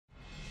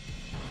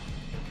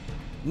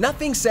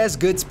Nothing says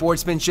good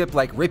sportsmanship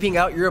like ripping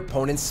out your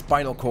opponent's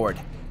spinal cord.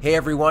 Hey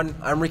everyone,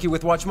 I'm Ricky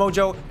with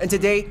WatchMojo, and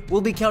today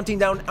we'll be counting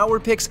down our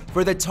picks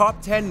for the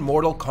top 10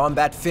 Mortal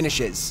Kombat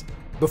finishes.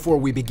 Before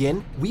we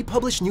begin, we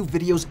publish new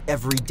videos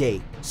every day,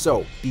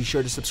 so be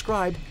sure to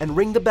subscribe and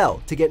ring the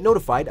bell to get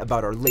notified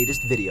about our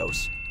latest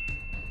videos.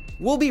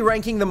 We'll be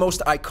ranking the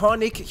most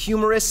iconic,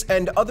 humorous,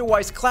 and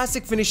otherwise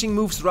classic finishing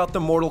moves throughout the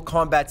Mortal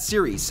Kombat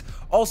series.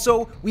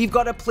 Also, we've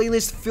got a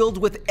playlist filled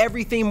with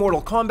everything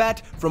Mortal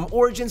Kombat, from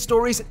origin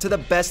stories to the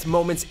best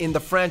moments in the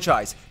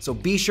franchise, so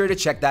be sure to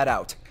check that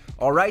out.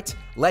 Alright,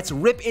 let's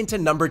rip into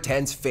number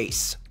 10's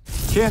face.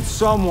 Can't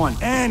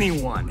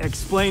anyone,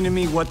 explain to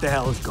me what the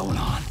hell is going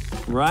on,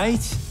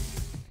 right?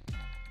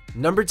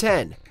 Number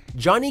 10.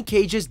 Johnny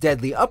Cage's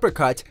Deadly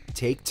Uppercut,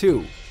 Take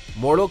 2.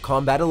 Mortal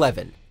Kombat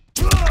 11.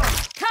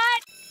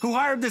 Who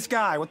hired this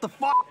guy? What the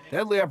fuck?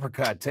 Deadly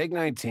Uppercut, take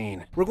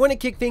 19. We're going to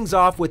kick things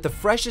off with the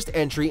freshest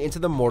entry into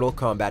the Mortal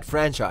Kombat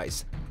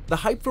franchise. The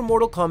hype for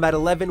Mortal Kombat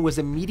 11 was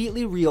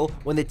immediately real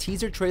when the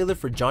teaser trailer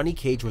for Johnny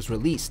Cage was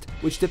released,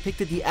 which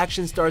depicted the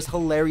action star's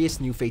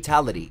hilarious new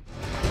fatality.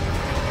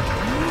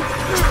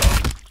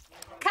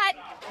 Cut!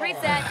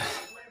 Reset!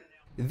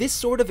 This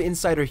sort of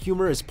insider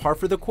humor is par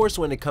for the course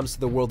when it comes to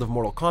the world of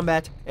Mortal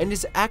Kombat, and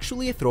is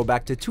actually a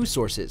throwback to two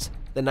sources: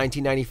 the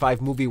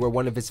 1995 movie where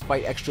one of his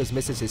fight extras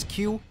misses his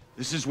cue,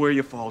 This is where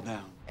you fall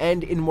down.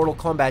 and in Mortal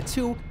Kombat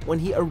 2 when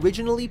he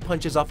originally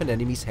punches off an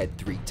enemy's head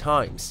 3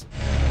 times.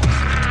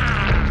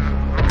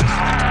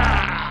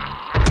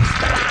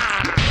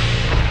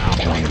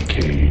 Johnny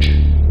Cage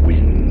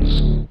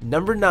wins.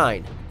 Number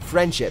 9.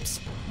 Friendships,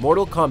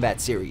 Mortal Kombat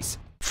series.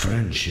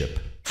 Friendship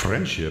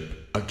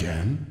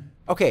again?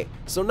 Okay,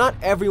 so not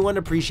everyone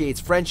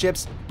appreciates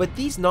friendships, but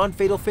these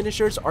non-fatal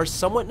finishers are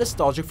somewhat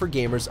nostalgic for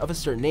gamers of a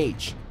certain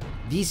age.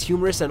 These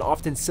humorous and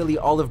often silly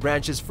olive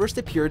branches first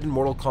appeared in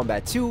Mortal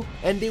Kombat 2,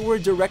 and they were a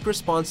direct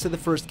response to the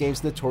first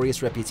game's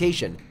notorious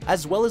reputation,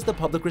 as well as the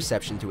public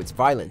reception to its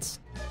violence.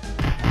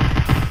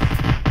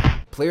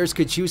 Players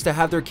could choose to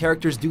have their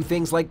characters do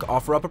things like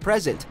offer up a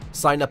present,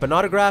 sign up an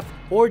autograph,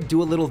 or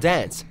do a little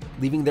dance,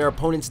 leaving their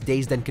opponents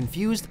dazed and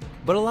confused,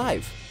 but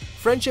alive.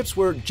 Friendships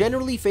were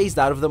generally phased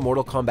out of the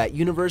Mortal Kombat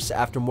universe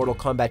after Mortal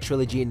Kombat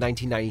Trilogy in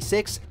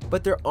 1996,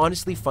 but they're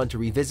honestly fun to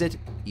revisit,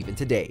 even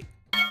today.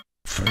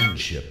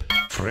 Friendship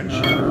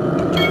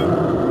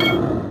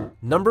again?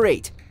 Number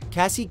 8.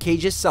 Cassie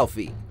Cage's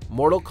Selfie,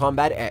 Mortal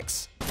Kombat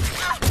X.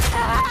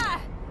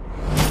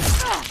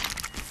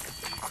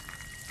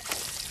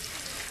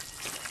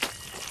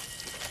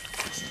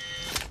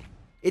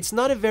 It's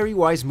not a very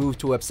wise move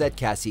to upset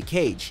Cassie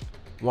Cage.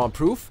 Want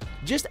proof?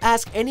 Just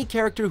ask any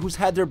character who's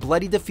had their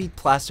bloody defeat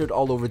plastered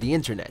all over the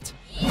internet.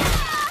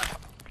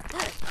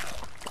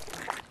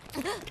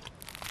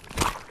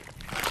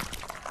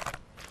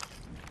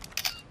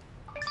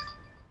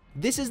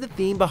 This is the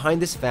theme behind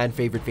this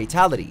fan-favorite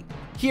fatality.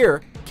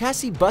 Here,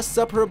 Cassie busts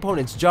up her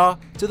opponent's jaw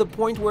to the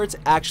point where it's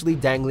actually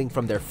dangling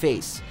from their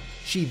face.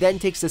 She then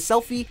takes a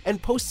selfie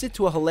and posts it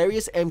to a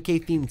hilarious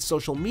MK-themed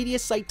social media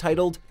site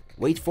titled,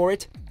 wait for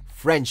it,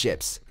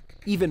 Friendships.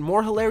 Even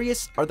more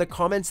hilarious are the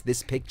comments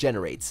this pick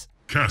generates.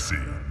 Cassie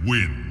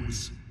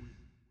wins.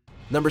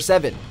 Number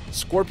 7.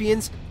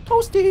 Scorpion's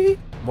Toasty,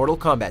 Mortal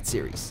Kombat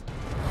series.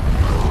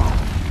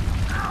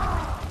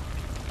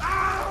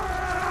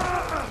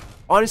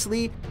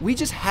 Honestly, we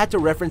just had to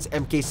reference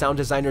MK sound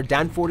designer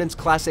Dan Forden's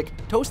classic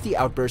Toasty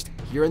outburst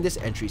here in this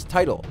entry's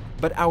title,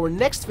 but our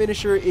next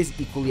finisher is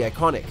equally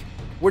iconic.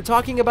 We're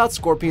talking about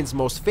Scorpion's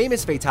most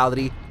famous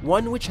fatality,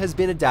 one which has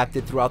been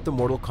adapted throughout the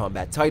Mortal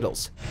Kombat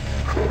titles.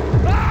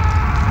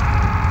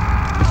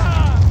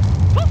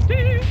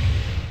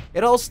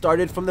 It all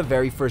started from the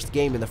very first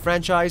game in the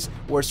franchise,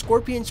 where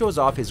Scorpion shows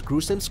off his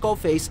gruesome skull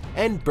face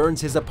and burns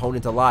his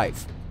opponent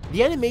alive.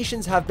 The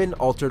animations have been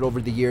altered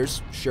over the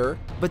years, sure,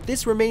 but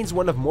this remains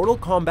one of Mortal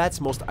Kombat's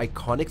most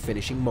iconic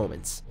finishing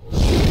moments.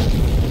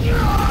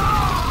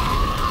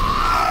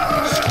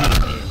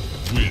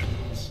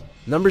 Wins.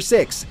 Number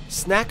 6.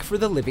 Snack for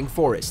the Living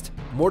Forest,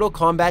 Mortal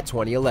Kombat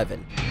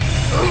 2011.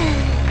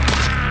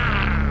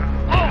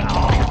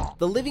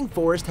 The Living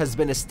Forest has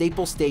been a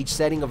staple stage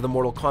setting of the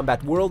Mortal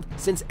Kombat world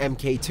since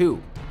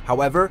MK2.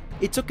 However,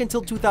 it took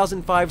until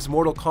 2005's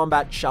Mortal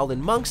Kombat Shaolin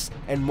Monks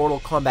and Mortal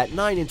Kombat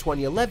 9 in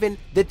 2011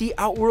 that the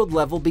Outworld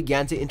level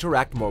began to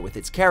interact more with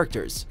its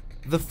characters.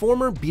 The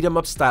former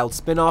beat-em-up styled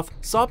spin-off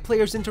saw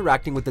players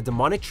interacting with the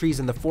demonic trees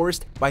in the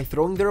forest by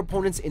throwing their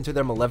opponents into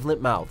their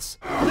malevolent mouths.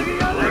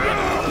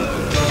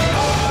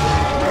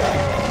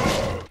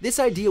 This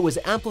idea was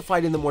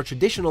amplified in the more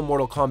traditional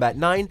Mortal Kombat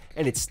 9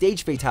 and its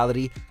stage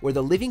fatality, where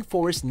the living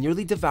forest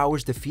nearly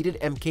devours defeated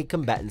MK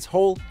combatants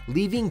whole,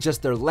 leaving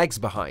just their legs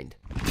behind.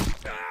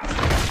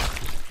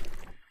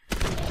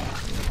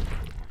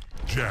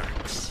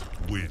 Jax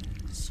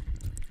wins.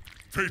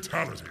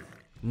 Fatality.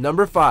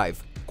 Number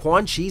 5.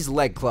 Quan Chi's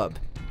Leg Club,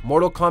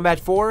 Mortal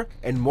Kombat 4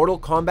 and Mortal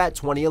Kombat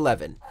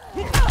 2011.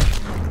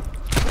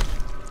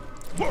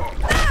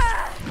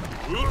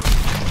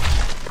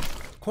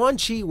 Quan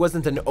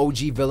wasn't an OG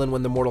villain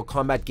when the Mortal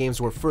Kombat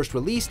games were first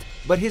released,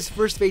 but his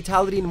first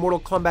fatality in Mortal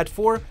Kombat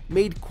 4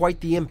 made quite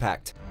the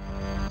impact.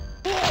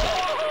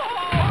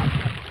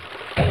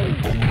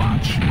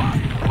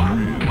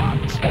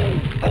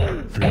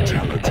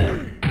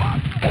 Fatality.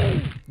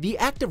 The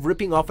act of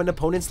ripping off an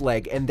opponent's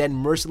leg and then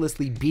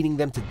mercilessly beating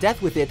them to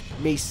death with it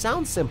may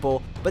sound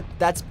simple, but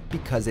that's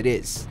because it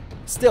is.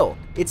 Still,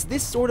 it's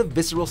this sort of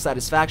visceral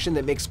satisfaction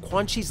that makes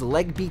Quan Chi's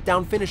leg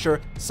beatdown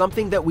finisher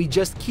something that we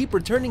just keep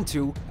returning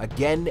to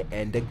again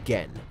and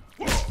again.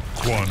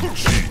 Quan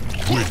Chi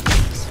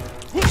wins.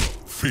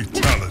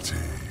 Fatality.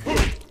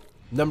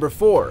 Number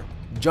 4.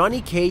 Johnny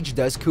Cage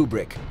does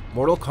Kubrick,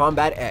 Mortal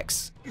Kombat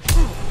X.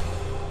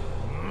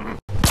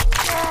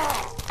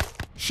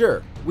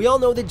 Sure, we all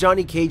know that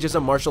Johnny Cage is a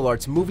martial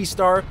arts movie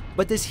star,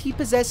 but does he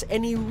possess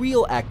any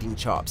real acting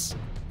chops?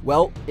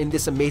 Well, in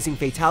this amazing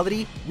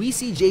fatality, we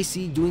see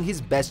JC doing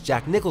his best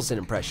Jack Nicholson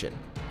impression,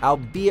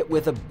 albeit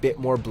with a bit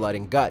more blood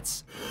and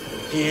guts.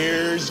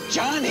 Here's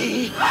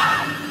Johnny!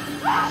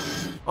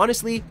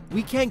 Honestly,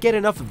 we can't get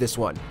enough of this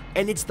one,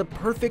 and it's the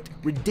perfect,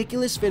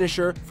 ridiculous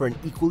finisher for an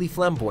equally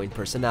flamboyant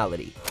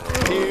personality.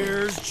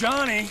 Here's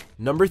Johnny!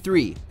 Number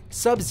 3.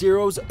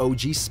 Sub-Zero's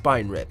OG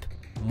spine rip,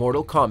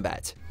 Mortal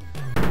Kombat.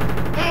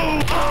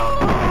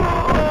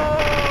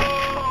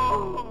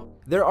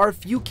 There are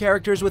few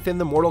characters within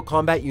the Mortal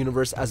Kombat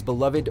universe as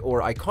beloved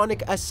or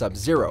iconic as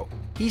Sub-Zero.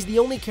 He's the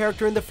only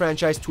character in the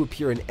franchise to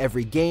appear in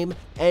every game,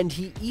 and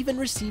he even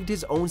received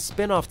his own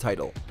spin-off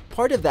title.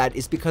 Part of that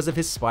is because of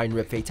his spine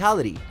rip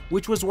fatality,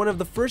 which was one of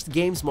the first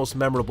game's most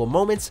memorable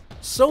moments,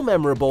 so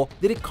memorable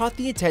that it caught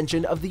the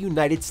attention of the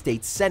United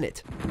States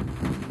Senate.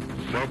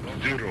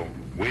 Sub-Zero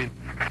wins.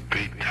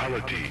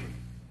 Fatality.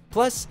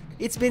 Plus,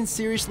 it's been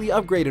seriously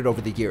upgraded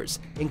over the years,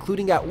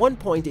 including at one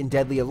point in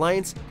Deadly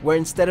Alliance where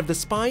instead of the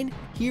spine,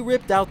 he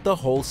ripped out the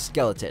whole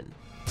skeleton.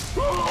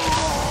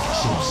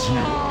 Sub-Zero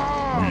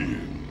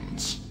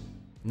wins.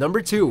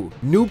 Number 2.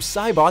 Noob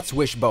Saibot's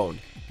Wishbone,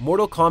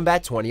 Mortal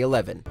Kombat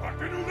 2011.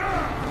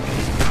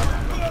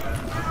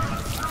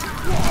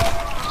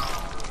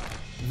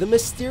 The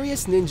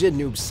mysterious ninja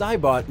Noob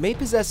Saibot may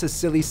possess a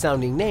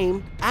silly-sounding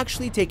name,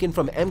 actually taken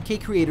from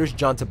MK creators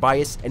John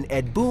Tobias and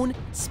Ed Boon,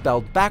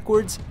 spelled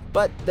backwards,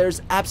 but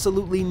there's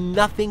absolutely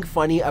nothing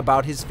funny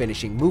about his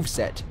finishing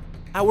moveset.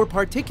 Our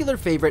particular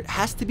favorite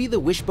has to be the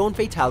Wishbone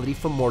fatality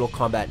from Mortal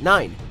Kombat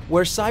 9,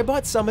 where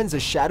Saibot summons a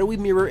shadowy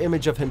mirror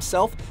image of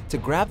himself to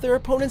grab their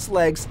opponent's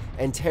legs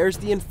and tears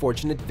the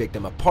unfortunate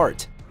victim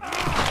apart.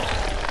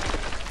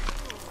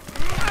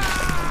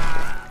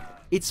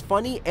 It's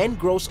funny and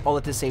gross all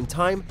at the same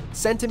time,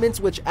 sentiments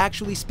which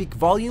actually speak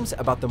volumes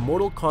about the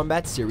Mortal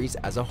Kombat series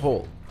as a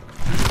whole.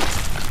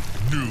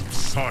 Noob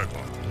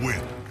Saibot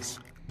wins.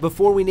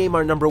 Before we name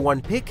our number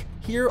 1 pick,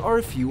 here are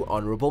a few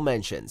honorable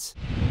mentions.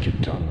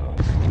 Kitana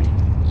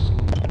wins.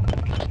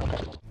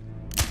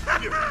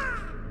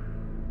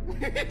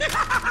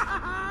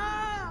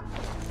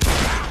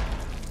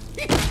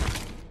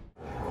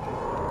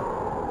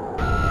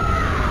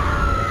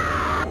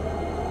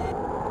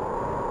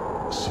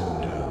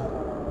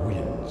 Sindel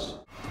wins.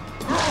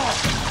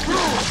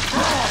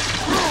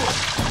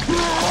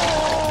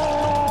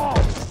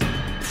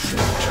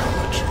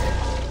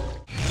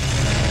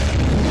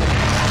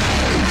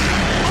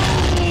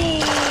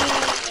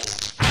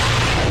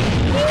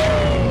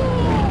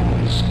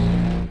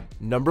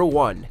 Number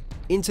 1.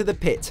 Into the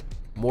Pit,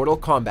 Mortal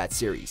Kombat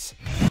series.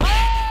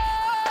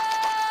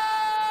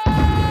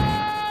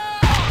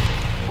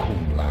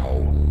 Kung Lao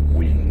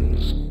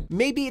wins.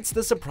 Maybe it's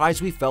the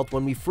surprise we felt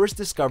when we first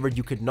discovered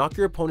you could knock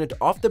your opponent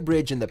off the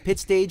bridge in the pit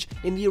stage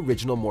in the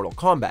original Mortal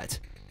Kombat.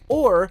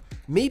 Or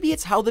maybe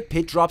it's how the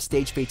pit drop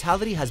stage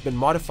fatality has been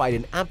modified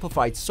and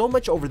amplified so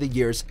much over the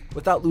years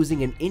without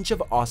losing an inch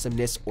of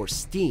awesomeness or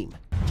steam.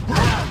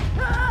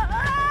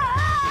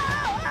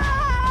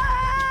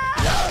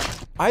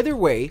 Either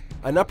way,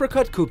 an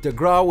uppercut coup de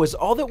grace was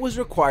all that was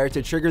required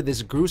to trigger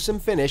this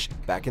gruesome finish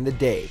back in the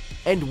day,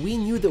 and we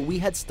knew that we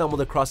had stumbled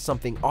across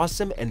something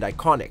awesome and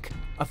iconic,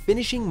 a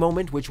finishing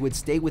moment which would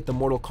stay with the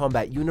Mortal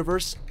Kombat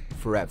universe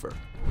forever.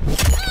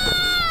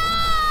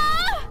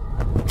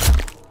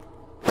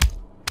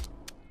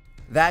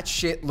 That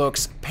shit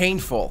looks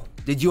painful.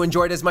 Did you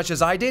enjoy it as much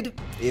as I did?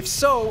 If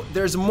so,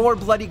 there's more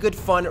bloody good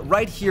fun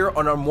right here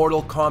on our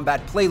Mortal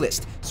Kombat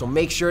playlist, so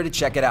make sure to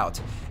check it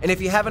out. And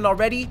if you haven't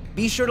already,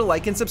 be sure to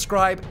like and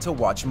subscribe to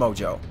Watch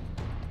Mojo.